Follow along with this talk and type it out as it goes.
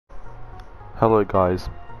Hello guys,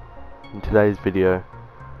 in today's video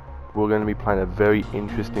we're going to be playing a very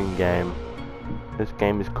interesting game. This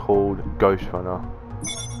game is called Ghostrunner.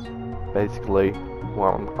 Basically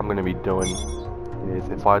what I'm going to be doing is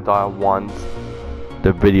if I die once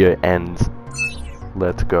the video ends.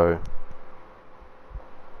 Let's go.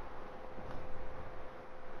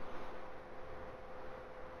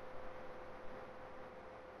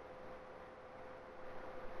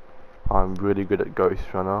 I'm really good at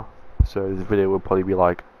Ghostrunner, so this video will probably be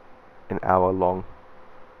like an hour long.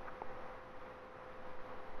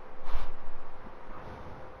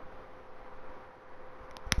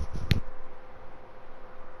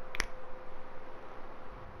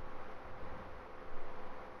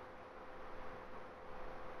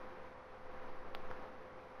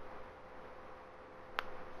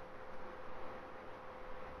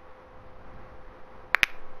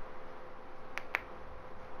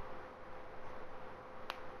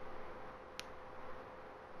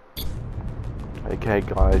 Okay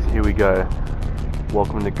guys, here we go.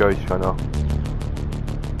 Welcome to Ghostrunner.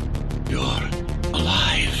 You're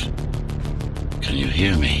alive. Can you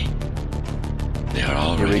hear me? They are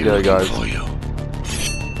already go, looking guys. for you.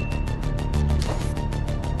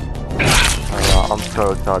 I'm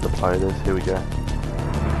so excited to play this. Here we go.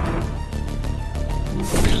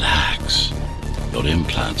 Relax. Your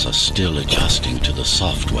implants are still adjusting to the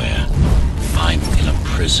software. I'm in a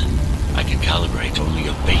prison. I can calibrate only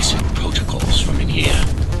your basic protocols from in here.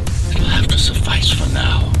 It'll have to suffice for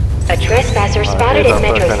now. A trespasser spotted at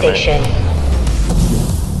Metro Station.